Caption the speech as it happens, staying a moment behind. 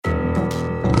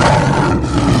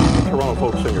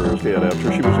female folk singer is dead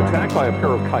after she was attacked by a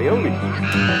pair of coyotes.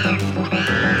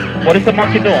 What is the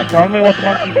monkey doing? Tell me what the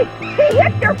monkey... He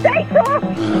hit your face off!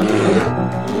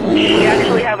 We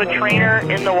actually have a trainer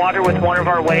in the water with one of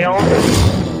our whales.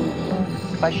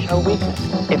 If I show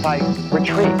weakness, if I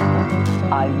retreat,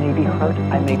 I may be hurt,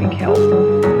 I may be killed.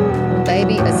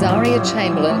 Baby Azaria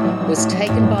Chamberlain was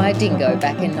taken by a dingo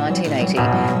back in 1980.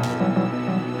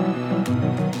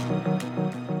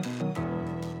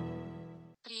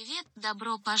 Привет,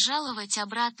 добро пожаловать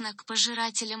обратно к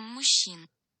Пожирателям мужчин.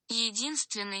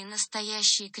 Единственный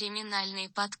настоящий криминальный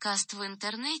подкаст в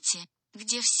интернете,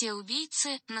 где все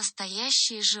убийцы –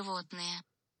 настоящие животные.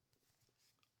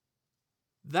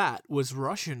 That was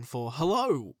Russian for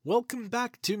hello. Welcome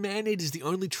back to Man Eaters, the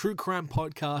only true crime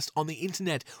podcast on the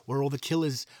internet where all the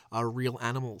killers are real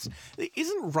animals.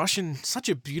 Isn't Russian such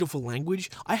a beautiful language?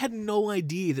 I had no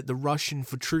idea that the Russian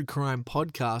for true crime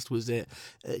podcast was a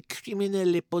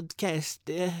criminal podcast.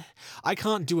 I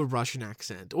can't do a Russian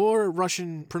accent or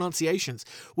Russian pronunciations,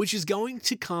 which is going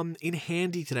to come in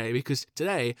handy today because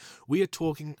today we are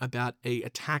talking about a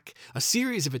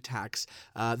series of attacks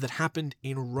that happened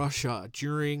in Russia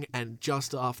during and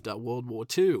just after World War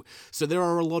II. So there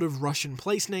are a lot of Russian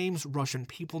place names, Russian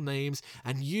people names,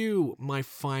 and you, my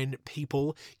fine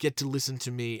people, get to listen to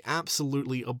me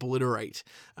absolutely obliterate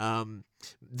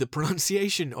the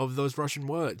pronunciation of those Russian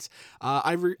words.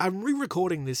 I'm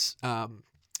re-recording this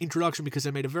introduction because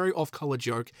I made a very off-color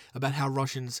joke about how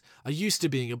Russians are used to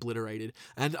being obliterated,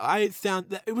 and I found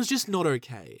that it was just not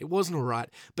okay. It wasn't alright,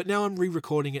 but now I'm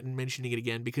re-recording it and mentioning it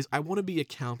again because I want to be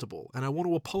accountable, and I want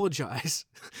to apologize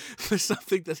for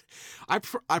something that I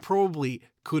probably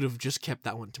could have just kept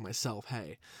that one to myself,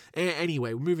 hey.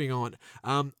 Anyway, moving on.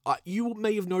 You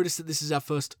may have noticed that this is our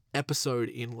first episode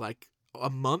in, a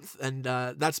month, and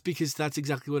that's because that's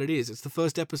exactly what it is. It's the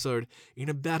first episode in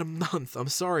about a month. I'm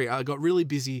sorry, I got really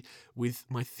busy with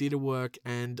my theatre work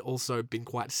and also been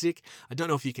quite sick. I don't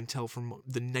know if you can tell from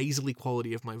the nasally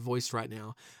quality of my voice right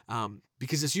now,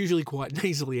 because it's usually quite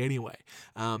nasally anyway,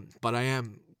 but I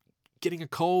am getting a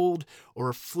cold or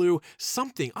a flu,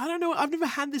 something. I don't know. I've never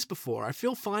had this before. I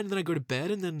feel fine, then I go to bed,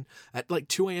 and then at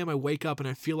 2 a.m. I wake up and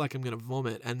I feel like I'm going to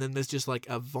vomit, and then there's just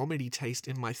a vomity taste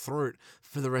in my throat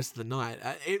for the rest of the night.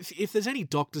 If there's any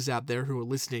doctors out there who are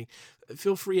listening,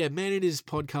 feel free,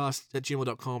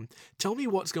 maniterspodcast@gmail.com. Tell me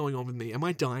what's going on with me. Am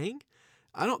I dying?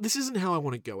 This isn't how I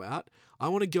want to go out. I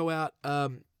want to go out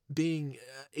being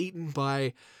eaten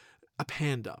by a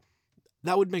panda.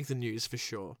 That would make the news for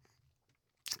sure.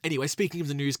 Anyway, speaking of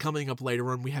the news, coming up later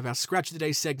on, we have our Scratch of the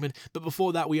Day segment, but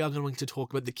before that, we are going to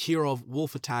talk about the Kirov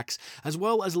wolf attacks, as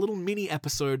well as a little mini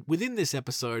episode within this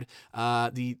episode,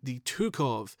 the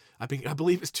Tukov, I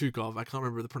believe it's Tukov, I can't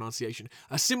remember the pronunciation,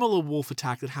 a similar wolf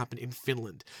attack that happened in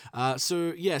Finland.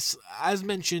 So yes, as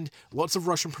mentioned, lots of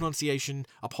Russian pronunciation,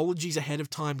 apologies ahead of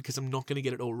time because I'm not going to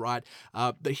get it all right,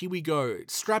 but here we go.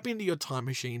 Strap into your time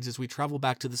machines as we travel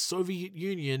back to the Soviet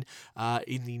Union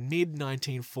in the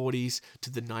mid-1940s to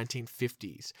the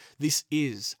 1950s. This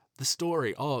is the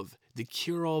story of the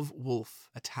Kirov wolf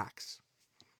attacks.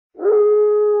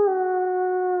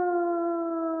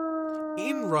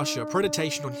 In Russia,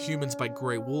 predation on humans by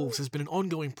grey wolves has been an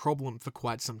ongoing problem for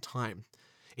quite some time.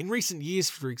 In recent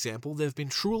years, for example, there have been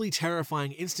truly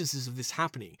terrifying instances of this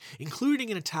happening,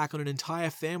 including an attack on an entire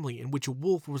family in which a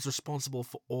wolf was responsible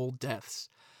for all deaths.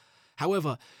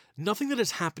 However, nothing that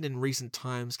has happened in recent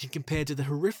times can compare to the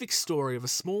horrific story of a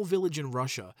small village in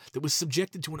Russia that was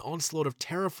subjected to an onslaught of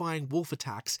terrifying wolf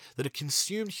attacks that had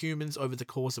consumed humans over the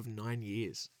course of 9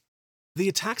 years. The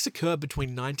attacks occurred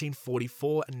between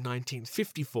 1944 and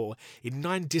 1954 in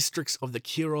 9 districts of the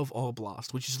Kirov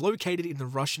Oblast, which is located in the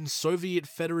Russian Soviet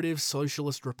Federative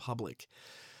Socialist Republic.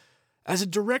 As a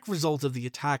direct result of the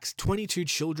attacks, 22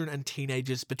 children and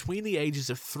teenagers between the ages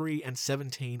of 3 and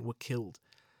 17 were killed.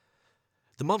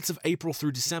 The months of April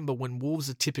through December, when wolves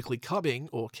are typically cubbing,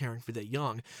 or caring for their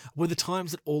young, were the times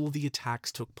that all of the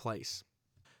attacks took place.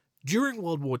 During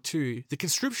World War II, the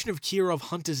conscription of Kirov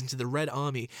hunters into the Red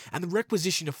Army and the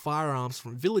requisition of firearms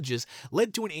from villagers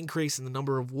led to an increase in the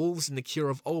number of wolves in the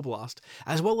Kirov Oblast,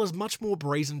 as well as much more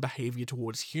brazen behaviour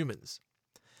towards humans.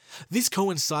 This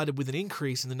coincided with an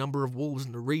increase in the number of wolves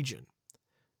in the region.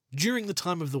 During the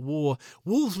time of the war,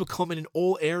 wolves were common in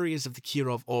all areas of the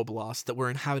Kirov Oblast that were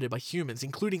inhabited by humans,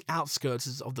 including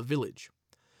outskirts of the village.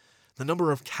 The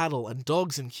number of cattle and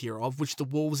dogs in Kirov, which the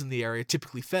wolves in the area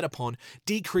typically fed upon,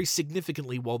 decreased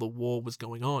significantly while the war was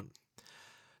going on.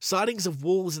 Sightings of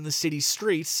wolves in the city's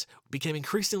streets became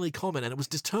increasingly common, and it was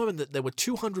determined that there were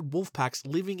 200 wolf packs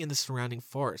living in the surrounding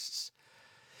forests.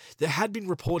 There had been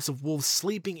reports of wolves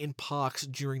sleeping in parks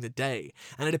during the day,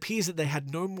 and it appears that they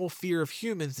had no more fear of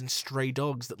humans than stray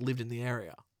dogs that lived in the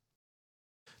area.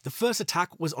 The first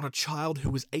attack was on a child who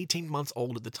was 18 months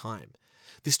old at the time.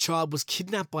 This child was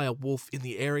kidnapped by a wolf in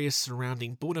the area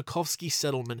surrounding Bunakovsky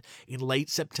settlement in late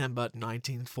September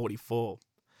 1944.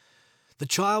 The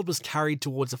child was carried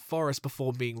towards a forest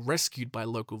before being rescued by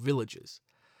local villagers.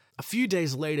 A few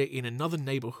days later, in another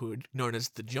neighborhood known as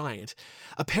the Giant,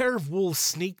 a pair of wolves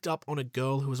sneaked up on a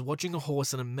girl who was watching a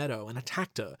horse in a meadow and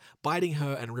attacked her, biting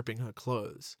her and ripping her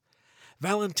clothes.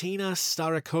 Valentina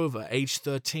Starakova, aged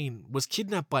 13, was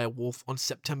kidnapped by a wolf on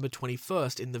September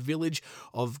 21st in the village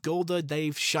of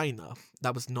Golodayevshchina.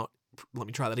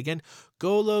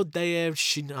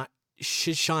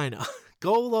 Golodayevshchina.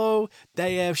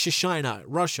 Golodayevshchina,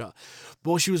 Russia,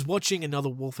 while she was watching another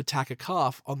wolf attack a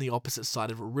calf on the opposite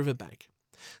side of a riverbank.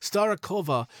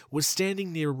 Starakova was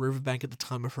standing near a riverbank at the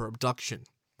time of her abduction.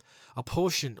 A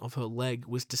portion of her leg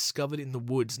was discovered in the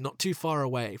woods not too far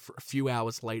away for a few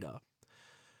hours later.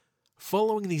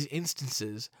 Following these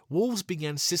instances, wolves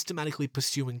began systematically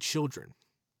pursuing children.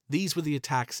 These were the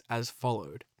attacks as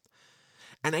followed.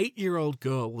 An 8-year-old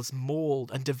girl was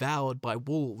mauled and devoured by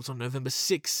wolves on November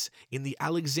 6 in the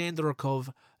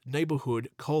Alexandrokov neighborhood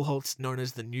Kolholtz known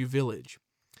as the New Village.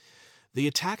 The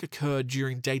attack occurred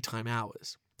during daytime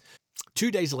hours.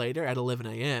 2 days later, at 11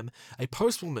 a.m., a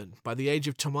postwoman by the age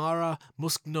of Tamara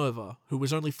Musknova, who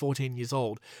was only 14 years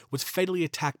old, was fatally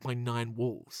attacked by 9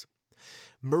 wolves.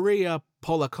 Maria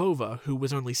Polakova, who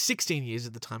was only 16 years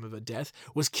at the time of her death,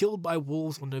 was killed by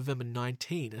wolves on November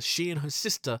 19 as she and her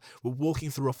sister were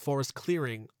walking through a forest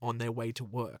clearing on their way to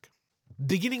work.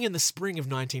 Beginning in the spring of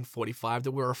 1945,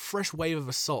 there were a fresh wave of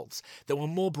assaults that were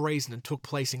more brazen and took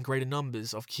place in greater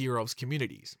numbers of Kirov's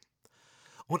communities.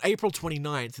 On April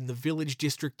 29th, in the village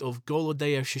district of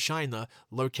Golodayevshchina,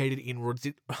 located in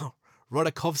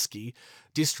Rodakovsky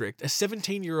district, a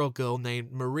 17-year-old girl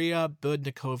named Maria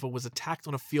Berdnikova was attacked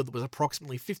on a field that was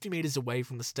approximately 50 meters away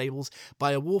from the stables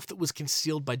by a wolf that was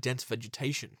concealed by dense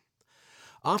vegetation.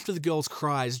 After the girl's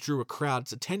cries drew a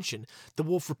crowd's attention, the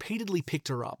wolf repeatedly picked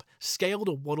her up, scaled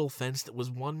a wattle fence that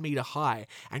was 1 meter high,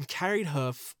 and carried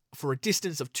her for a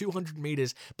distance of 200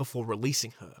 meters before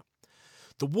releasing her.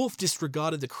 The wolf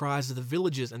disregarded the cries of the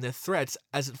villagers and their threats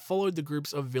as it followed the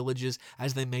groups of villagers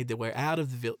as they made their way out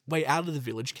of the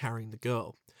village carrying the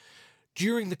girl.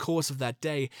 During the course of that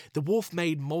day, the wolf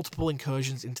made multiple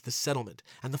incursions into the settlement,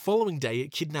 and the following day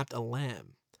it kidnapped a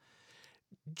lamb.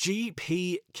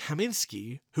 G.P.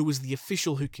 Kaminsky, who was the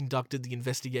official who conducted the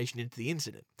investigation into the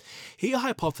incident, he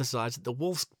hypothesized that the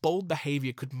wolf's bold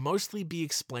behavior could mostly be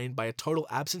explained by a total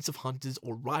absence of hunters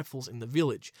or rifles in the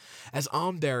village, as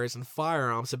arm bearers and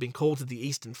firearms had been called to the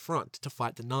Eastern Front to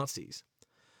fight the Nazis.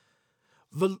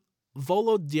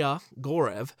 Volodya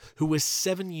Gorev, who was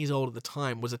 7 years old at the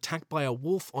time, was attacked by a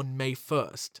wolf on May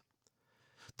 1st.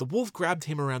 The wolf grabbed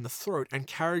him around the throat and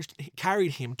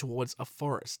carried him towards a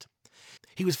forest.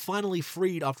 He was finally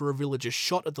freed after a villager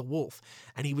shot at the wolf,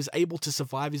 and he was able to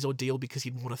survive his ordeal because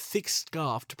he'd worn a thick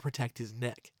scarf to protect his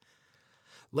neck.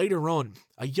 Later on,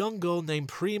 a young girl named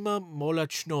Prima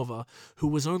Molachnova, who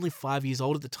was only 5 years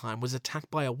old at the time, was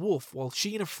attacked by a wolf while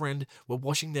she and a friend were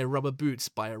washing their rubber boots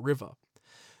by a river.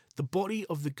 The body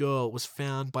of the girl was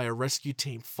found by a rescue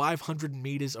team 500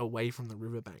 meters away from the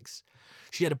riverbanks.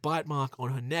 She had a bite mark on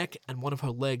her neck, and one of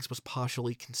her legs was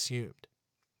partially consumed.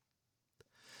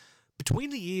 Between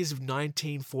the years of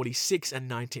 1946 and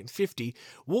 1950,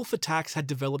 wolf attacks had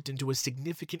developed into a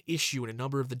significant issue in a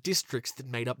number of the districts that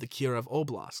made up the Kirov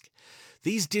Oblast.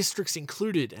 These districts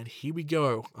included, and here we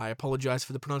go, I apologize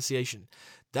for the pronunciation,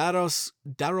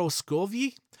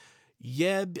 Daroskovy,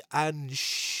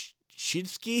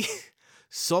 Yebanshinsky,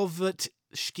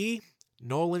 Sovetsky,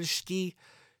 Nolensky,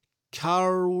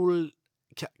 Karturnitsky,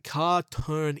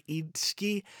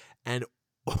 and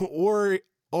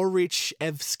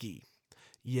Orichevsky.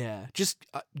 Yeah, just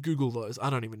Google those,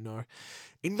 I don't even know.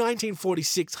 In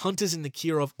 1946, hunters in the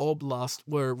Kirov Oblast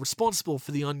were responsible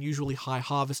for the unusually high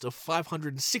harvest of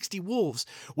 560 wolves,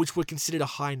 which were considered a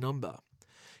high number.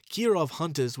 Kirov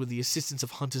hunters, with the assistance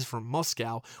of hunters from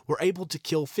Moscow, were able to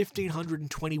kill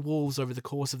 1,520 wolves over the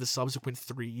course of the subsequent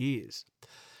 3 years.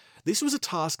 This was a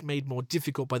task made more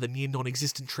difficult by the near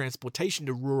non-existent transportation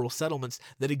to rural settlements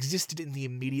that existed in the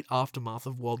immediate aftermath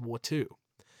of World War II.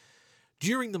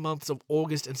 During the months of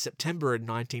August and September in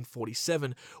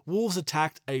 1947, wolves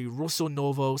attacked a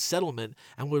Rosonovo settlement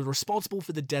and were responsible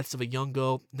for the deaths of a young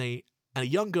girl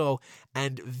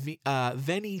and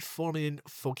Veni Fomin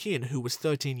Fokin, who was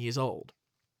 13 years old.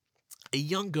 A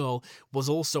young girl was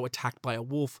also attacked by a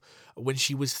wolf when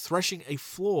she was threshing a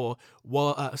floor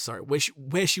where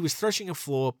she was threshing a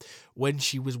floor when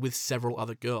she was with several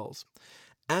other girls.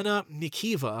 Anna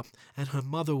Nikiva and her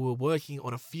mother were working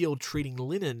on a field treating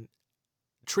linen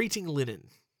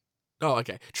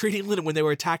when they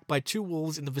were attacked by two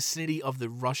wolves in the vicinity of the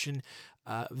Russian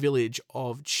village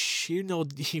of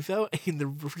Chernobyl in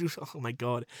the... Oh my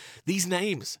god. These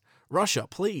names. Russia,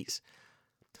 please.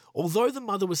 Although the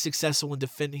mother was successful in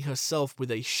defending herself with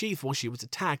a sheath while she was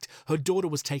attacked, her daughter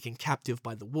was taken captive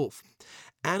by the wolf.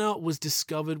 Anna was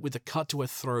discovered with a cut to her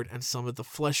throat and some of the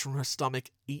flesh from her stomach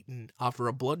eaten after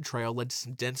a blood trail led to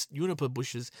some dense juniper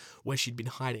bushes where she'd been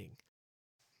hiding.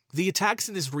 The attacks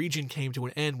in this region came to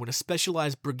an end when a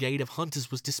specialized brigade of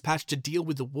hunters was dispatched to deal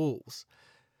with the wolves.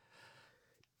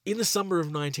 In the summer of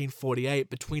 1948,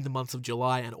 between the months of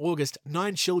July and August,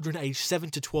 9 children aged 7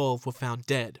 to 12 were found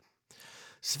dead.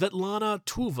 Svetlana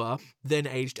Tuva, then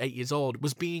aged 8 years old,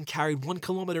 was being carried 1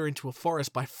 kilometer into a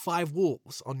forest by 5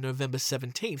 wolves on November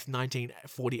 17,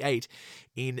 1948,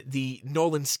 in the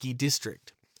Nolinsky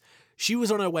district. She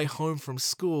was on her way home from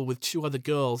school with 2 other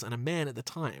girls and a man at the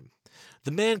time.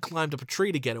 The man climbed up a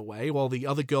tree to get away, while the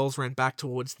other girls ran back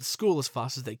towards the school as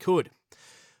fast as they could.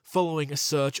 Following a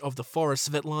search of the forest,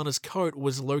 Svetlana's coat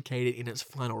was located in its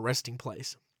final resting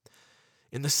place.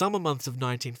 In the summer months of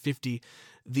 1950,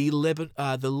 the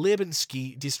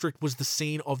Lebensky district was the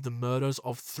scene of the murders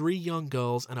of 3 young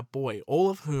girls and a boy, all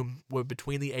of whom were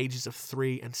between the ages of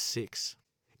 3 and 6.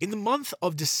 In the month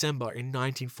of December in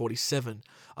 1947,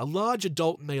 a large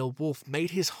adult male wolf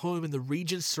made his home in the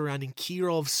region surrounding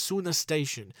Kirov-Suna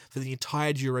station for the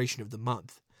entire duration of the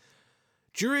month.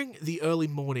 During the early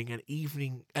morning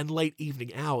and late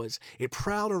evening hours, it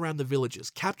prowled around the villages,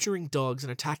 capturing dogs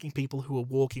and attacking people who were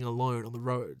walking alone on the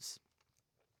roads.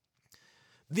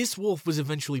 This wolf was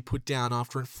eventually put down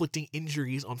after inflicting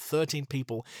injuries on 13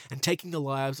 people and taking the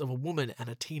lives of a woman and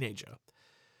a teenager.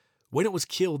 When it was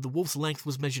killed, the wolf's length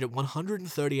was measured at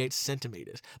 138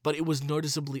 centimeters, but it was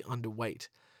noticeably underweight.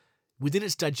 Within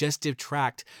its digestive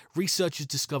tract, researchers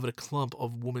discovered a clump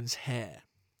of woman's hair.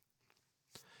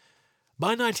 By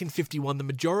 1951, the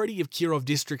majority of Kirov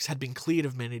districts had been cleared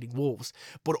of man-eating wolves,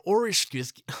 but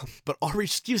Orishkivsky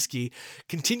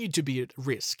continued to be at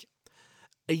risk.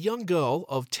 A young girl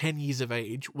of 10 years of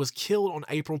age was killed on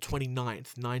April 29,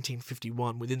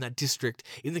 1951, within that district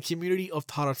in the community of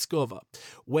Taratskova,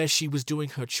 where she was doing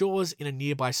her chores in a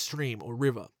nearby stream or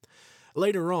river.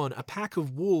 Later on, a pack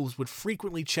of wolves would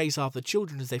frequently chase after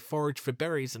children as they foraged for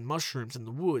berries and mushrooms in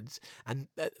the woods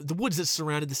that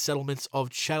surrounded the settlements of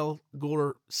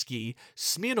Chalgorsky,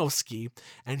 Smirnovsky,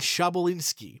 and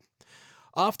Shabolinsky.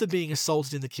 After being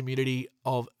assaulted in the community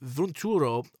of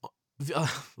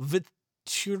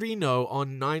Turino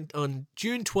on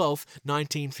June 12,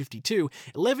 1952,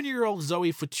 11-year-old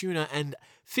Zoe Fortuna and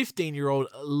 15-year-old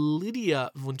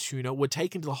Lydia Fortuna were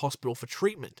taken to the hospital for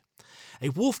treatment. A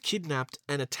wolf kidnapped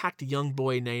and attacked a young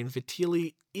boy named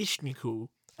Vitili Ishutin,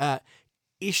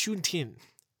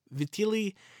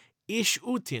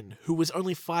 who was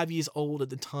only 5 years old at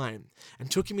the time, and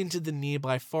took him into the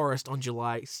nearby forest on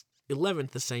July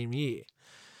 11th the same year.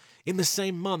 In the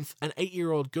same month, an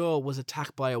 8-year-old girl was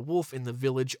attacked by a wolf in the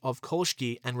village of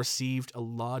Kolshki and received a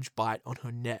large bite on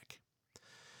her neck.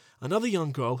 Another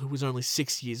young girl, who was only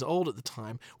 6 years old at the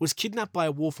time, was kidnapped by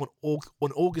a wolf on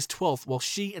August 12th while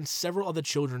she and several other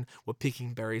children were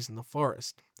picking berries in the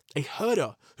forest. A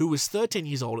herder, who was 13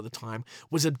 years old at the time,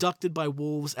 was abducted by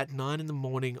wolves at 9 in the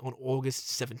morning on August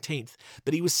 17th,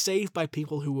 but he was saved by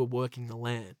people who were working the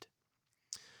land.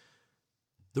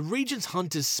 The region's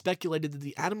hunters speculated that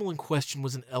the animal in question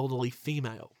was an elderly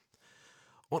female.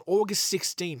 On August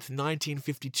 16,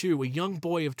 1952, a young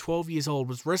boy of 12 years old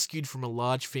was rescued from a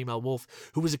large female wolf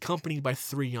who was accompanied by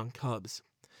 3 young cubs.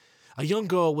 A young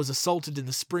girl was assaulted in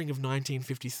the spring of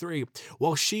 1953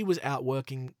 while she was out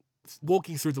walking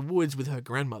through the woods with her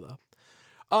grandmother.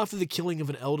 After the killing of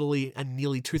an elderly and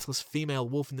nearly toothless female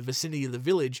wolf in the vicinity of the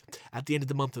village at the end of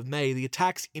the month of May, the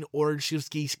attacks in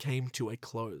Orishkivsky came to a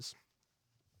close.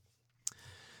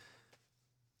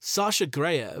 Sasha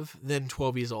Grayev, then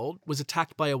 12 years old, was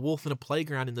attacked by a wolf in a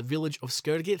playground in the village of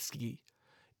Skirgitsky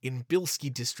in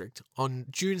Bilsky district on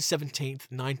June 17,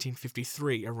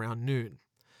 1953, around noon.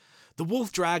 The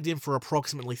wolf dragged him for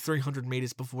approximately 300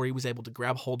 meters before he was able to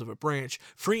grab hold of a branch,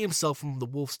 free himself from the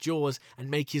wolf's jaws, and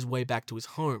make his way back to his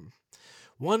home.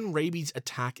 One rabies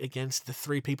attack against the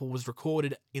 3 people was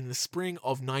recorded in the spring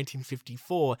of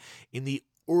 1954 in the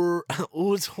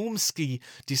Urzhomsky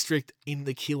district in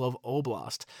the Kirov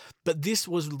Oblast, but this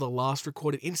was the last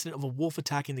recorded incident of a wolf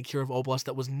attack in the Kirov Oblast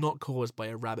that was not caused by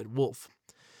a rabid wolf.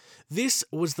 This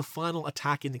was the final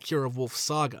attack in the Kirov Wolf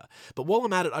saga, but while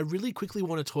I'm at it, I really quickly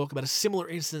want to talk about a similar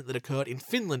incident that occurred in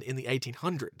Finland in the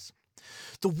 1800s.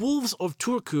 The Wolves of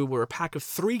Turku were a pack of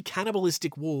 3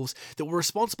 cannibalistic wolves that were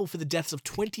responsible for the deaths of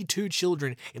 22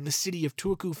 children in the city of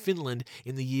Turku, Finland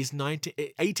in the years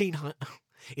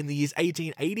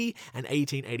 1880 and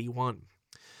 1881.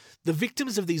 The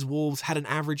victims of these wolves had an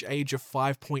average age of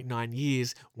 5.9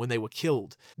 years when they were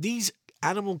killed. These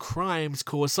animal crimes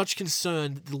caused such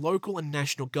concern that the local and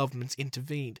national governments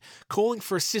intervened, calling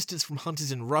for assistance from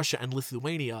hunters in Russia and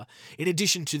Lithuania, in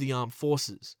addition to the armed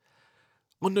forces.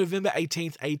 On November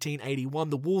 18,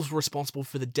 1881, the wolves were responsible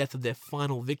for the death of their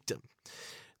final victim.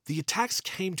 The attacks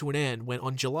came to an end when,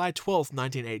 on July 12,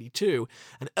 1982,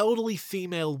 an elderly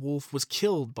female wolf was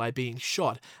killed by being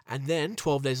shot, and then,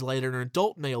 12 days later, an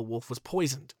adult male wolf was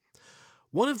poisoned.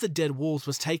 One of the dead wolves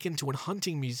was taken to a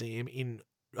hunting museum in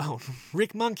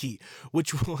Rick Monkey,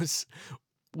 which was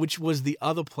the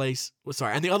other place,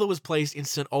 and the other was placed in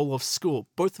St. Olaf's School,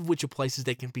 both of which are places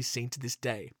that can be seen to this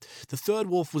day. The third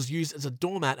wolf was used as a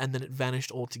doormat and then it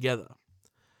vanished altogether.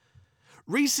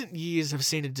 Recent years have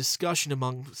seen a discussion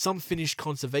among some Finnish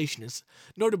conservationists,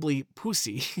 notably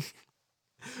Pussy,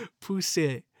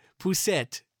 Pusset,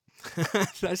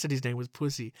 I said his name was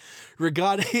Pussy,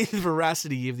 regarding the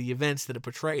veracity of the events that are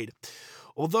portrayed.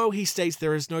 Although he states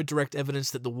there is no direct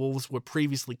evidence that the wolves were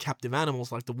previously captive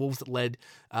animals, like the wolves that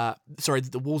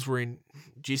the wolves were in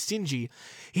Gistingi,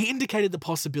 he indicated the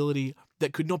possibility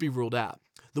that could not be ruled out.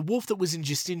 The wolf that was in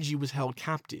Gistingi was held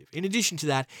captive. In addition to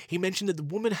that, he mentioned that the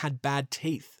woman had bad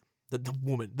teeth.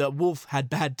 The wolf had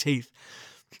bad teeth.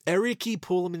 Erikki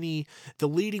Pulmini, the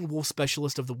leading wolf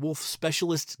specialist of the Wolf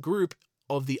Specialist Group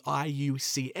of the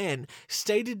IUCN,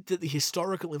 stated that the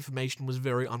historical information was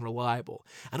very unreliable,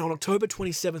 and on October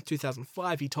 27,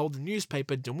 2005, he told the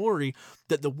newspaper Demuri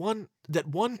that one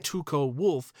Turku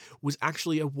wolf was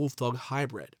actually a wolf-dog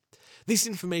hybrid. This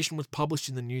information was published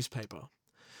in the newspaper.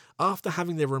 After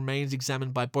having their remains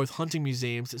examined by both hunting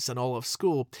museums at St. Olaf's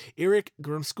School, Erik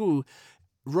Grønskov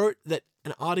wrote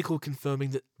an article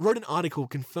confirming that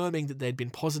they had been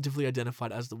positively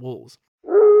identified as the wolves.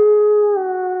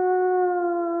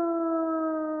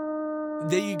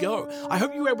 There you go. I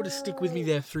hope you were able to stick with me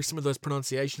there through some of those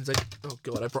pronunciations. Oh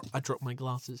god, I dropped my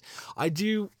glasses. I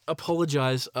do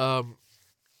apologize for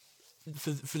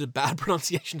the bad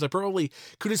pronunciations. I probably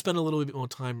could have spent a little bit more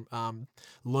time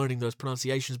learning those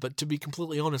pronunciations, but to be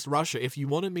completely honest, Russia, if you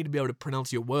wanted me to be able to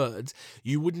pronounce your words,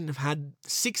 you wouldn't have had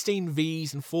 16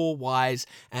 V's and 4 Y's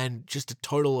and just a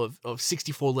total of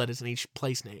 64 letters in each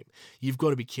place name. You've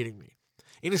got to be kidding me.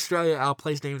 In Australia, our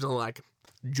place names are like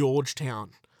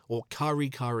Georgetown, or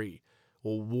Curry,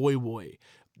 or Woy.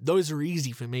 Those are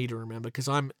easy for me to remember because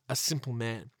I'm a simple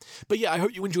man. But yeah, I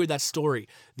hope you enjoyed that story.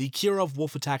 The Kirov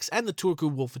wolf attacks and the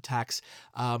Turku wolf attacks.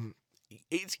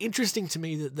 It's interesting to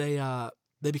me that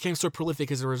they became so prolific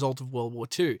as a result of World War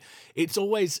II. It's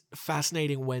always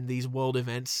fascinating when these world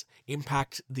events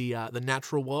impact the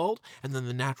natural world, and then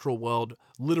the natural world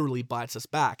literally bites us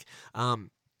back.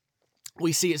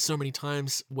 We see it so many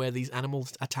times where these animal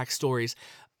attack stories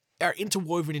are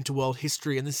interwoven into world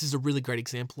history, and this is a really great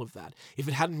example of that. If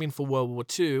it hadn't been for World War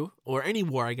II, or any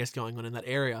war, I guess, going on in that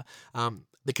area,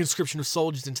 the conscription of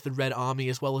soldiers into the Red Army,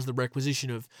 as well as the requisition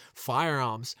of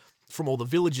firearms from all the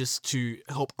villages to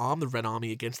help arm the Red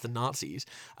Army against the Nazis,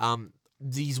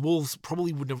 these wolves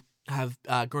probably wouldn't have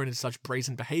grown into such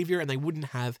brazen behavior, and they wouldn't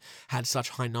have had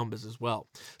such high numbers as well.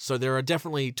 So there are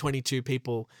definitely 22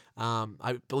 people,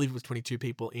 I believe it was 22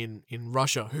 people in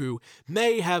Russia who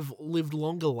may have lived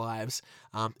longer lives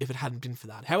if it hadn't been for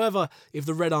that. However, if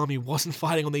the Red Army wasn't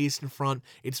fighting on the Eastern Front,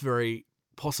 it's very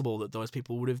possible that those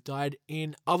people would have died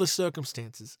in other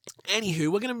circumstances. Anywho,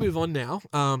 we're going to move on now,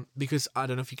 because I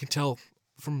don't know if you can tell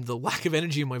from the lack of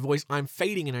energy in my voice, I'm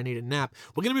fading and I need a nap.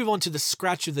 We're going to move on to the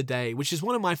Scratch of the Day, which is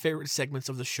one of my favorite segments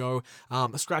of the show.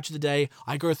 A Scratch of the Day,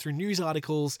 I go through news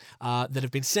articles that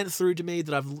have been sent through to me,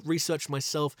 that I've researched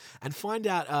myself, and find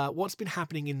out what's been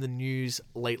happening in the news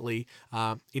lately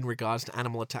in regards to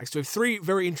animal attacks. So we have 3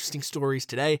 very interesting stories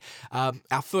today.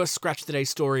 Our first Scratch of the Day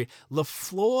story,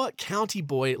 Lafleur County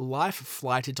boy life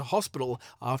flighted to hospital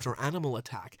after animal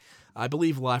attack. I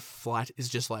believe life flight is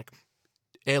just like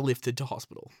airlifted to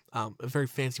hospital. A very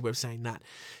fancy way of saying that.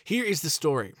 Here is the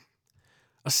story.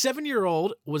 A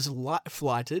 7-year-old was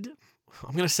flighted.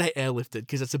 I'm going to say airlifted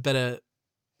because it's a better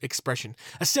expression.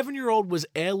 A 7-year-old was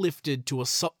airlifted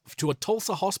to a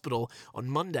Tulsa hospital on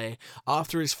Monday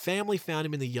after his family found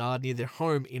him in the yard near their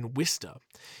home in Worcester.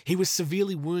 He was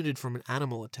severely wounded from an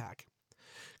animal attack.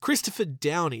 Christopher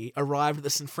Downey arrived at the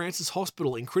St. Francis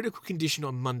Hospital in critical condition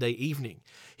on Monday evening.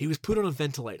 He was put on a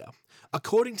ventilator.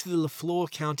 According to the Leflore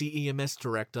County EMS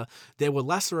director, there were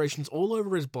lacerations all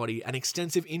over his body and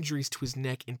extensive injuries to his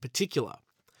neck in particular.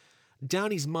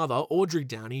 Downey's mother, Audrey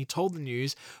Downey, told the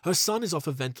news her son is off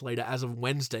a ventilator as of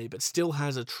Wednesday but still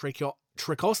has a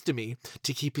tracheostomy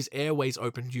to keep his airways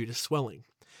open due to swelling.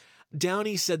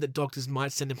 Downey said that doctors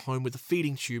might send him home with a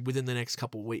feeding tube within the next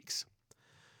couple weeks.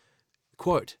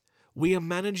 Quote, "We are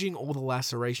managing all the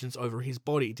lacerations over his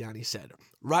body," Downey said.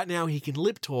 "Right now he can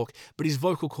lip talk, but his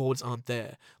vocal cords aren't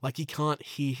there. Like we can't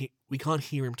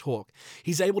hear him talk.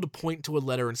 He's able to point to a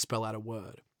letter and spell out a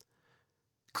word."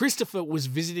 Christopher was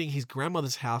visiting his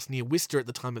grandmother's house near Worcester at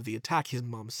the time of the attack, his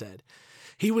mum said.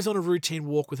 He was on a routine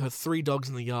walk with her 3 dogs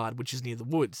in the yard, which is near the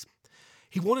woods.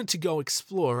 He wanted to go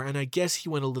explore, and I guess he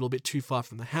went a little bit too far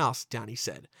from the house, Downey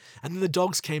said. And then the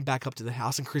dogs came back up to the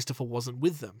house and Christopher wasn't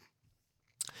with them.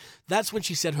 That's when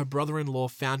she said her brother-in-law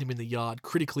found him in the yard,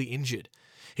 critically injured.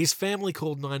 His family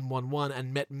called 911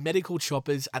 and met medical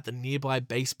choppers at the nearby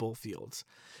baseball fields.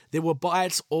 There were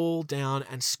bites all down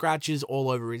and scratches all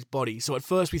over his body, so at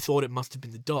first we thought it must have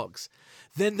been the dogs.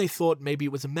 Then they thought maybe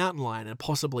it was a mountain lion and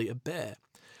possibly a bear.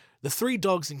 The 3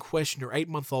 dogs in question are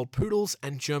 8-month-old poodles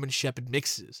and German Shepherd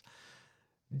mixes.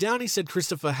 Downey said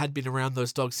Christopher had been around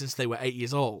those dogs since they were 8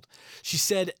 years old. She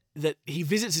said that he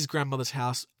visits his grandmother's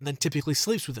house and then typically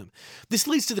sleeps with them. This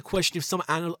leads to the question if some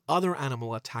other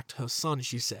animal attacked her son,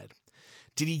 she said.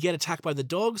 Did he get attacked by the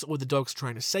dogs, or were the dogs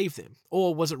trying to save them?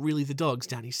 Or was it really the dogs,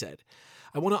 Downey said.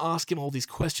 I want to ask him all these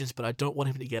questions, but I don't want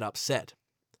him to get upset.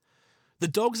 The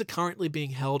dogs are currently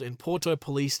being held in Porto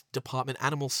Police Department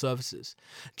Animal Services.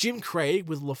 Jim Craig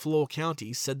with Leflore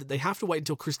County said that they have to wait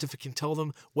until Christopher can tell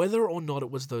them whether or not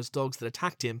it was those dogs that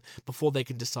attacked him before they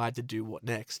can decide to do what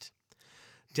next.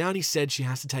 Downey said she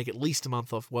has to take at least a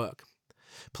month off work.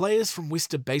 Players from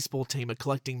Worcester baseball team are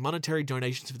collecting monetary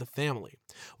donations for the family.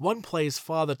 One player's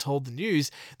father told the news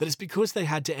that it's because they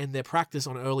had to end their practice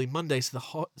on early Monday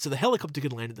so the helicopter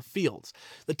could land at the fields.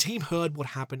 The team heard what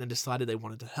happened and decided they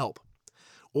wanted to help.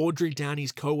 Audrey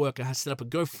Downey's co-worker has set up a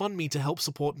GoFundMe to help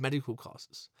support medical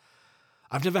costs.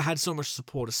 I've never had so much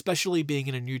support, especially being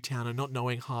in a new town and not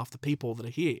knowing half the people that are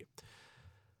here.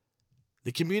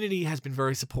 The community has been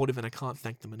very supportive and I can't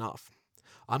thank them enough.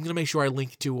 I'm going to make sure I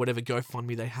link to whatever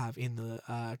GoFundMe they have in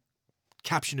the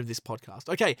caption of this podcast.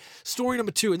 Okay, story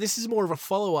number 2, and this is more of a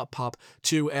follow-up, pup,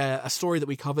 to a story that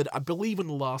we covered, I believe, in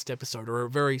the last episode, or a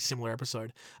very similar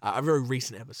episode, a very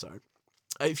recent episode.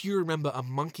 If you remember, a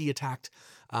monkey attacked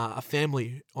a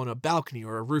family on a balcony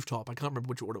or a rooftop. I can't remember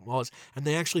which one it was. And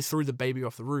they actually threw the baby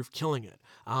off the roof, killing it.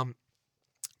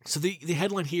 So the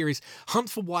headline here is, Hunt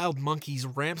for Wild Monkeys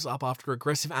ramps up after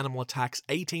aggressive animal attacks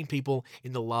 18 people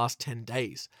in the last 10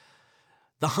 days.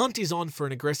 The hunt is on for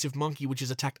an aggressive monkey which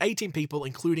has attacked 18 people,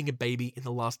 including a baby, in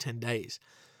the last 10 days.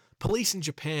 Police in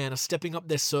Japan are stepping up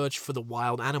their search for the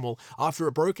wild animal after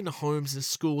it broke into homes and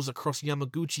schools across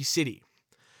Yamaguchi City.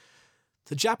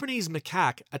 The Japanese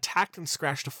macaque attacked and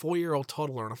scratched a 4-year-old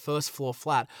toddler on a first-floor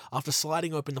flat after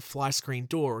sliding open the fly screen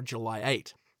door on July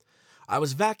 8. I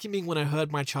was vacuuming when I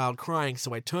heard my child crying,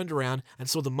 so I turned around and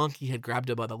saw the monkey had grabbed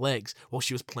her by the legs while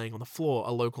she was playing on the floor,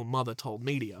 a local mother told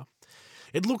media.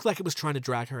 It looked like it was trying to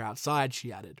drag her outside,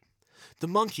 she added. The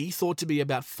monkey, thought to be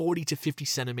about 40 to 50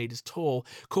 centimeters tall,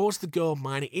 caused the girl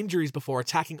minor injuries before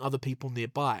attacking other people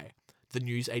nearby, the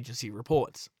news agency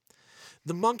reports.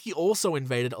 The monkey also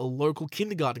invaded a local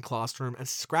kindergarten classroom and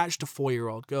scratched a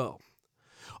 4-year-old girl.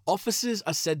 Officers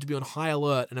are said to be on high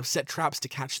alert and have set traps to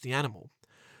catch the animal.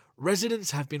 Residents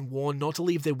have been warned not to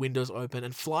leave their windows open,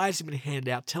 and flyers have been handed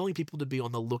out telling people to be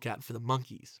on the lookout for the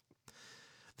monkeys.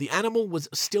 The animal was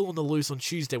still on the loose on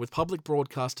Tuesday, with public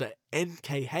broadcaster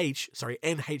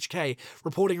NHK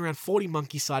reporting around 40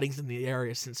 monkey sightings in the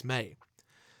area since May.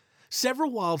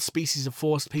 Several wild species have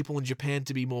forced people in Japan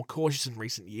to be more cautious in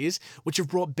recent years, which have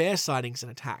brought bear sightings and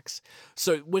attacks.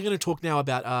 So we're going to talk now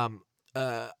about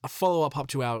a follow-up up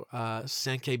to our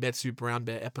Sankei Betsu brown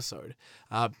bear episode.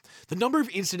 The number of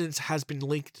incidents has been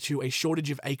linked to a shortage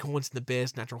of acorns in the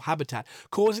bear's natural habitat,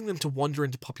 causing them to wander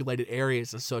into populated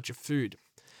areas in search of food.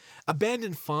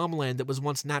 Abandoned farmland that was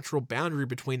once natural boundary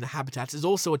between the habitats is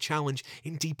also a challenge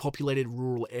in depopulated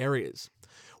rural areas.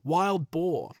 Wild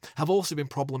boar have also been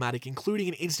problematic, including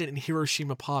an incident in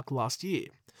Hiroshima Park last year.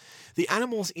 The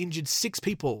animals injured 6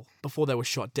 people before they were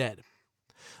shot dead.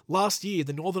 Last year,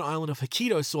 the northern island of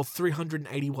Hokkaido saw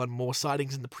 381 more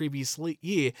sightings in the previous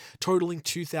year, totaling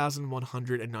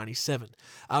 2,197.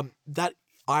 That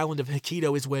island of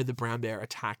Hokkaido is where the brown bear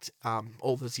attacked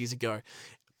all those years ago.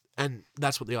 And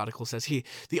that's what the article says here.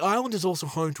 The island is also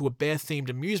home to a bear-themed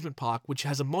amusement park, which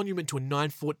has a monument to a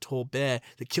 9-foot-tall bear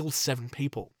that killed 7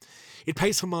 people. It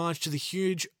pays homage to the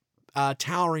huge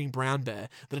towering brown bear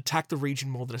that attacked the region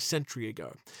more than a century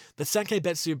ago. The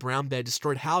Sankei-Betsu brown bear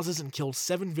destroyed houses and killed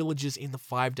 7 villagers in the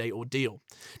 5-day ordeal.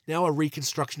 Now a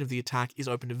reconstruction of the attack is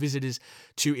open to visitors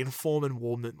to inform and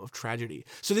warn them of tragedy.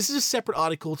 So this is a separate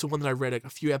article to one that I read a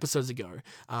few episodes ago.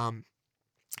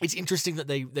 It's interesting that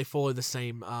they follow the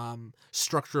same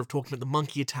structure of talking about the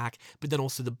monkey attack, but then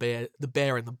also the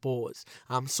bear and the boars.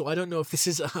 So I don't know if this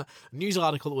is a news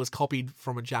article that was copied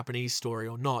from a Japanese story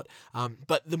or not.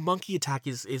 But the monkey attack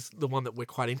is the one that we're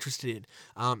quite interested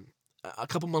in. A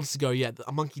couple months ago,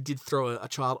 a monkey did throw a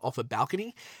child off a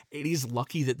balcony. It is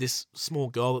lucky that this small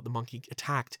girl that the monkey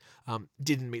attacked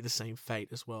didn't meet the same fate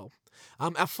as well.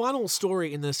 Our final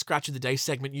story in the Scratch of the Day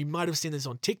segment, you might have seen this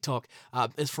on TikTok,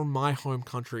 is from my home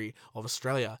country of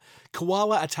Australia.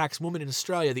 Koala attacks woman in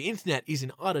Australia. The internet is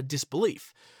in utter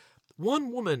disbelief.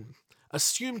 One woman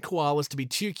assumed koalas to be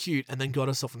too cute and then got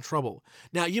herself in trouble.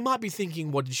 Now, you might be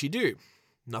thinking, what did she do?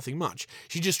 Nothing much.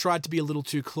 She just tried to be a little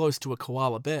too close to a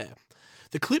koala bear.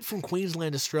 The clip from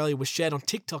Queensland, Australia was shared on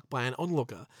TikTok by an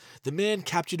onlooker. The man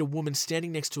captured a woman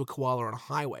standing next to a koala on a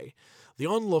highway. The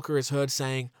onlooker is heard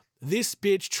saying, "This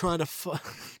bitch trying to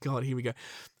God, here we go.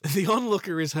 The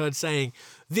onlooker is heard saying,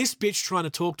 "This bitch trying to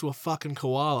talk to a fucking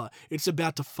koala. It's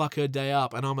about to fuck her day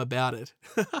up, and I'm about it."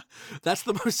 That's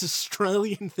the most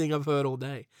Australian thing I've heard all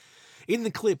day. In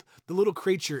the clip, the little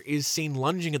creature is seen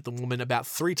lunging at the woman about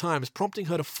 3 times, prompting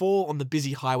her to fall on the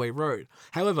busy highway road.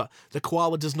 However, the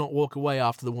koala does not walk away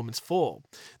after the woman's fall.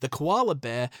 The koala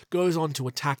bear goes on to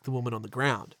attack the woman on the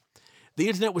ground. The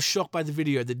internet was shocked by the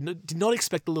video. They did not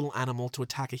expect the little animal to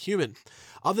attack a human.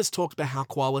 Others talked about how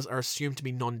koalas are assumed to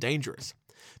be non-dangerous.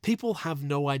 "People have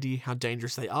no idea how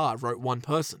dangerous they are," wrote one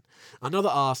person.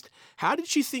 Another asked, "How did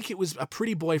she think it was a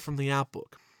pretty boy from the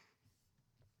Outback?"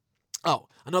 Oh,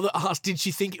 another asked, "Did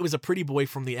she think it was a pretty boy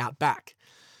from the Outback?"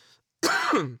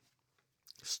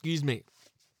 Excuse me.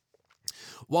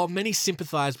 While many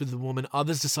sympathized with the woman,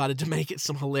 others decided to make it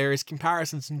some hilarious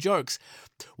comparisons and jokes.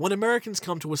 "When Americans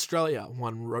come to Australia,"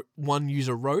 one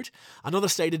user wrote, another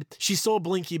stated, "She saw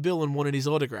Blinky Bill and wanted his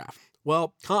autograph."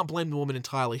 Well, can't blame the woman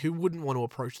entirely. Who wouldn't want to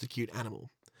approach the cute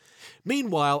animal?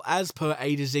 Meanwhile, as per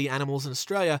A to Z Animals in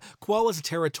Australia, koalas are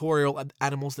territorial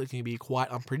animals that can be quite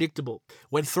unpredictable.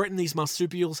 When threatened, these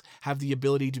marsupials have the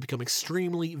ability to become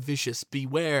extremely vicious.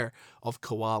 Beware of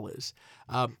koalas.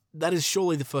 That is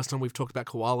surely the first time we've talked about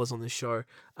koalas on this show.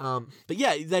 But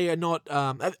yeah, they are not...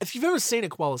 if you've ever seen a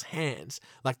koala's hands,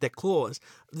 like their claws,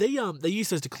 they use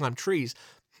those to climb trees.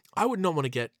 I would not want to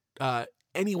get...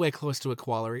 anywhere close to a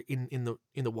koala in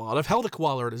the wild. I've held a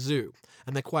koala at a zoo,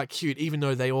 and they're quite cute, even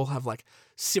though they all have like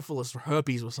syphilis or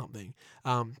herpes or something.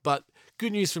 But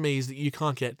good news for me is that you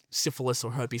can't get syphilis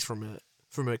or herpes from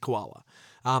a koala.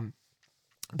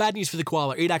 Bad news for the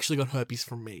koala, it actually got herpes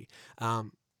from me.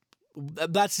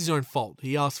 That's his own fault.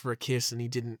 He asked for a kiss and he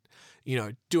didn't,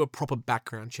 do a proper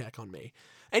background check on me.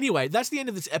 Anyway, that's the end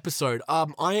of this episode.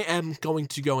 I am going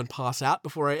to go and pass out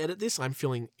before I edit this. I'm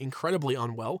feeling incredibly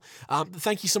unwell.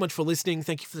 Thank you so much for listening.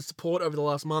 Thank you for the support over the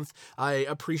last month. I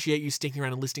appreciate you sticking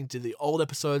around and listening to the old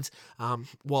episodes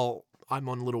while I'm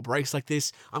on little breaks like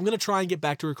this. I'm going to try and get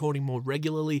back to recording more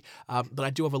regularly, but I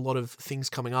do have a lot of things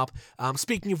coming up.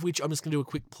 Speaking of which, I'm just going to do a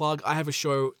quick plug. I have a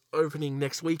show opening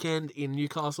next weekend in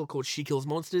Newcastle called She Kills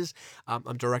Monsters.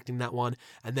 I'm directing that one.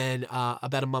 And then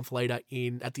about a month later,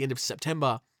 at the end of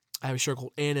September, I have a show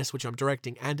called Ernest, which I'm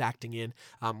directing and acting in,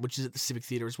 which is at the Civic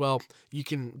Theatre as well. You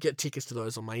can get tickets to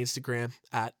those on my Instagram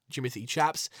at Jimothy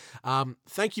Chaps.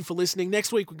 Thank you for listening.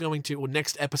 Next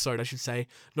episode, I should say.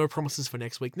 No promises for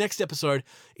next week. Next episode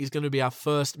is going to be our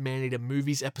first Man Eater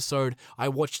Movies episode. I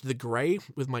watched The Grey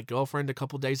with my girlfriend a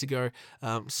couple days ago,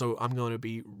 so I'm going to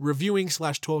be reviewing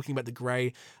 / talking about The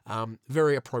Grey.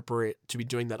 Very appropriate to be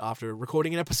doing that after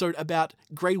recording an episode about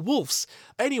grey wolves.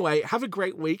 Anyway, have a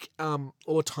great week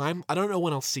or time. I don't know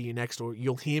when I'll see you next or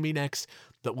you'll hear me next,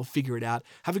 but we'll figure it out.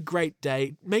 Have a great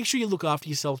day. Make sure you look after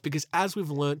yourselves because as we've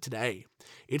learned today,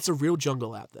 it's a real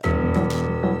jungle out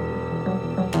there.